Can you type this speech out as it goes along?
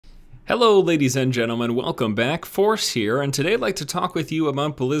Hello ladies and gentlemen, welcome back. Force here, and today I'd like to talk with you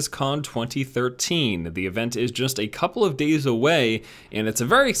about Blizzcon 2013. The event is just a couple of days away, and it's a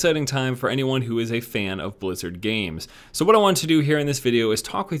very exciting time for anyone who is a fan of Blizzard games. So what I want to do here in this video is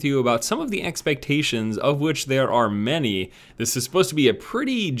talk with you about some of the expectations, of which there are many. This is supposed to be a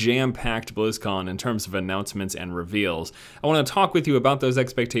pretty jam-packed BlizzCon in terms of announcements and reveals. I want to talk with you about those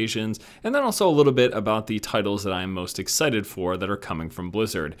expectations, and then also a little bit about the titles that I'm most excited for that are coming from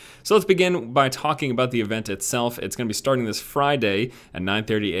Blizzard. So let's begin by talking about the event itself. It's going to be starting this Friday at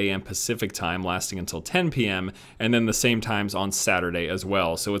 9:30 a.m. Pacific time, lasting until 10 p.m., and then the same times on Saturday as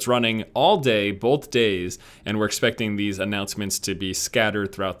well. So it's running all day, both days, and we're expecting these announcements to be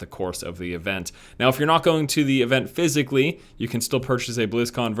scattered throughout the course of the event. Now, if you're not going to the event physically, you can still purchase a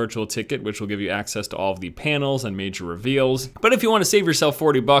BlizzCon virtual ticket, which will give you access to all of the panels and major reveals. But if you want to save yourself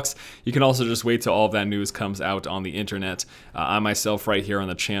 40 bucks, you can also just wait till all of that news comes out on the internet. I myself right here on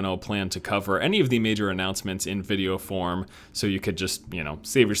the channel plan to cover any of the major announcements in video form, so you could just,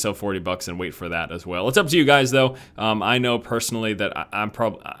 save yourself 40 bucks and wait for that as well. It's up to you guys though. I know personally that I'm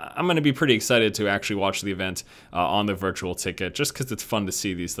going to be pretty excited to actually watch the event on the virtual ticket, just because it's fun to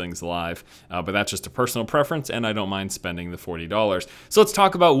see these things live. But that's just a personal preference, and I don't mind spending the $40. So let's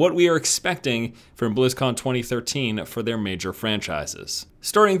talk about what we are expecting from BlizzCon 2013 for their major franchises.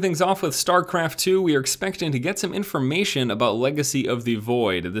 Starting things off with StarCraft 2, we are expecting to get some information about Legacy of the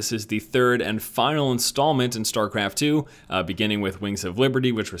Void. This is the third and final installment in StarCraft 2, beginning with Wings of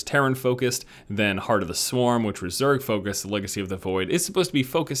Liberty, which was Terran-focused, then Heart of the Swarm, which was Zerg-focused. Legacy of the Void is supposed to be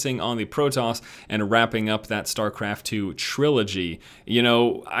focusing on the Protoss and wrapping up that StarCraft 2 trilogy.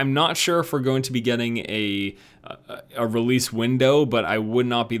 I'm not sure if we're going to be getting a release window, but I would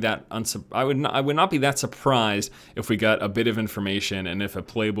not be that I would not be that surprised if we got a bit of information and if a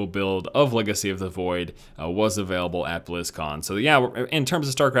playable build of Legacy of the Void was available at BlizzCon. So yeah, in terms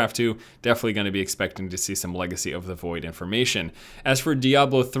of StarCraft 2, definitely going to be expecting to see some Legacy of the Void information. As for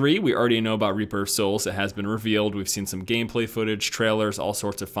Diablo 3, we already know about Reaper of Souls. It has been revealed. We've seen some gameplay footage, trailers, all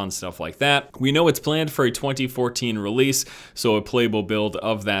sorts of fun stuff like that. We know it's planned for a 2014 release, so a playable build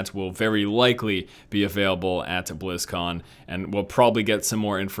of that will very likely be available at BlizzCon, and we'll probably get some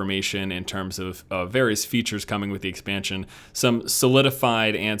more information in terms of various features coming with the expansion, some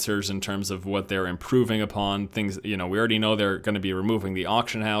solidified answers in terms of what they're improving upon. Things, we already know they're going to be removing the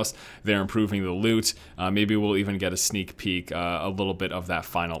auction house, they're improving the loot, maybe we'll even get a sneak peek, a little bit of that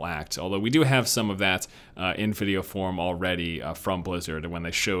final act, although we do have some of that in video form already from Blizzard when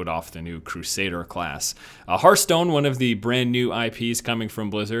they showed off the new Crusader class. Hearthstone, one of the brand new IPs coming from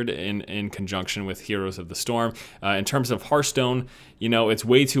Blizzard in conjunction with Heroes of the Storm. In terms of Hearthstone, it's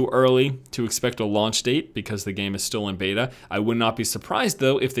way too early to expect a launch date because the game is still in beta. I would not be surprised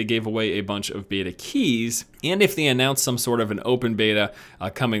though if they gave away a bunch of beta keys, and if they announced some sort of an open beta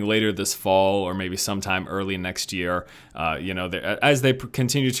coming later this fall or maybe sometime early next year. As they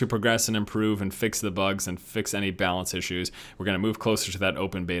continue to progress and improve and fix the bugs and fix any balance issues, we're going to move closer to that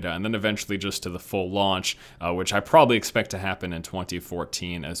open beta and then eventually just to the full launch, which I probably expect to happen in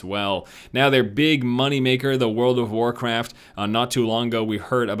 2014 as well. Now, their big moneymaker, the World of Warcraft. Not too long ago, we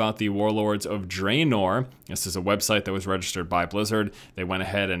heard about the Warlords of Draenor. This is a website that was registered by Blizzard. They went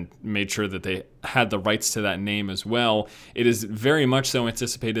ahead and made sure that they had the rights to that name as well. It is very much so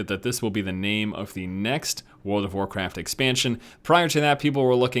anticipated that this will be the name of the next World of Warcraft expansion. Prior to that, people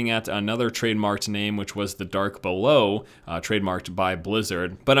were looking at another trademarked name, which was the Dark Below, trademarked by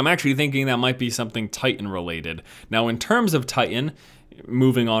Blizzard. But I'm actually thinking that might be something Titan related. Now, in terms of Titan,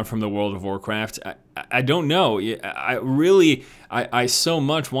 moving on from the World of Warcraft, I don't know. I so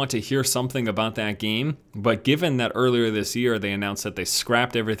much want to hear something about that game, but given that earlier this year they announced that they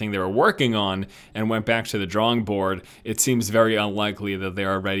scrapped everything they were working on and went back to the drawing board, it seems very unlikely that they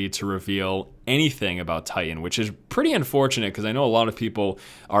are ready to reveal anything about Titan, which is pretty unfortunate because I know a lot of people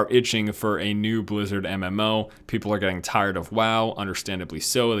are itching for a new Blizzard MMO. People are getting tired of WoW, understandably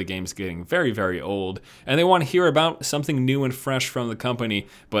so. The game's getting very, very old, and they want to hear about something new and fresh from the company,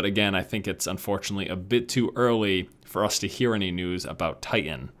 but again, I think it's unfortunately a bit too early for us to hear any news about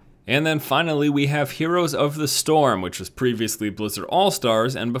Titan. And then finally, we have Heroes of the Storm, which was previously Blizzard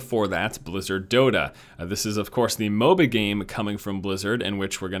All-Stars, and before that, Blizzard Dota. This is, of course, the MOBA game coming from Blizzard, in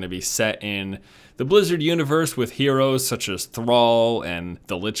which we're going to be set in the Blizzard universe with heroes such as Thrall and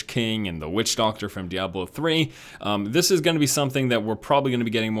the Lich King and the Witch Doctor from Diablo 3. This is going to be something that we're probably going to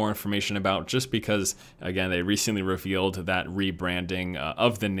be getting more information about just because, again, they recently revealed that rebranding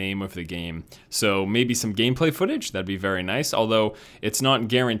of the name of the game. So maybe some gameplay footage, that'd be very nice, although it's not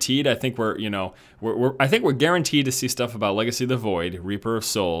guaranteed guaranteed. I think I think we're guaranteed to see stuff about Legacy of the Void, Reaper of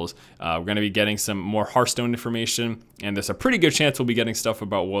Souls. We're going to be getting some more Hearthstone information, and there's a pretty good chance we'll be getting stuff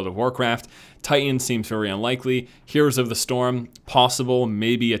about World of Warcraft. Titan seems very unlikely. Heroes of the Storm, possible.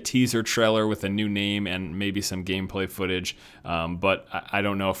 Maybe a teaser trailer with a new name and maybe some gameplay footage. But I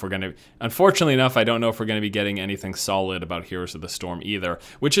don't know if we're going to... Unfortunately enough, I don't know if we're going to be getting anything solid about Heroes of the Storm either,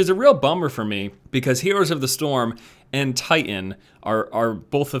 which is a real bummer for me, because Heroes of the Storm and Titan are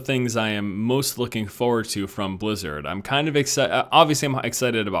both the things I am most looking forward to from Blizzard. I'm kind of excited. Obviously, I'm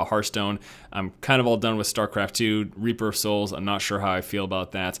excited about Hearthstone. I'm kind of all done with StarCraft 2, Reaper of Souls. I'm not sure how I feel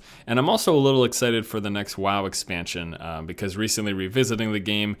about that. And I'm also a little excited for the next WoW expansion, because recently revisiting the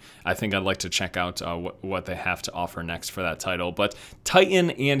game, I think I'd like to check out what they have to offer next for that title. But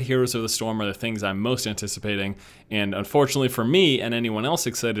Titan and Heroes of the Storm are the things I'm most anticipating. And unfortunately for me and anyone else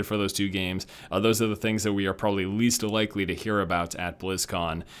excited for those two games, those are the things that we are probably least likely to hear about at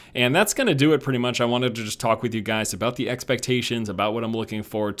BlizzCon. And that's going to do it pretty much. I wanted to just talk with you guys about the expectations, about what I'm looking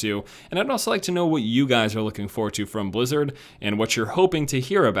forward to. And I'd also like to know what you guys are looking forward to from Blizzard and what you're hoping to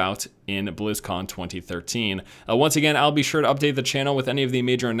hear about in BlizzCon 2013. Once again, I'll be sure to update the channel with any of the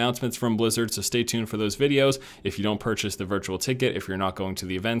major announcements from Blizzard, so stay tuned for those videos. If you don't purchase the virtual ticket, if you're not going to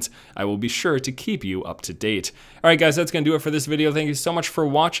the event, I will be sure to keep you up to date. All right, guys, that's going to do it for this video. Thank you so much for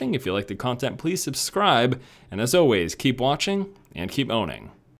watching. If you like the content, please subscribe. And as always, keep watching and keep owning.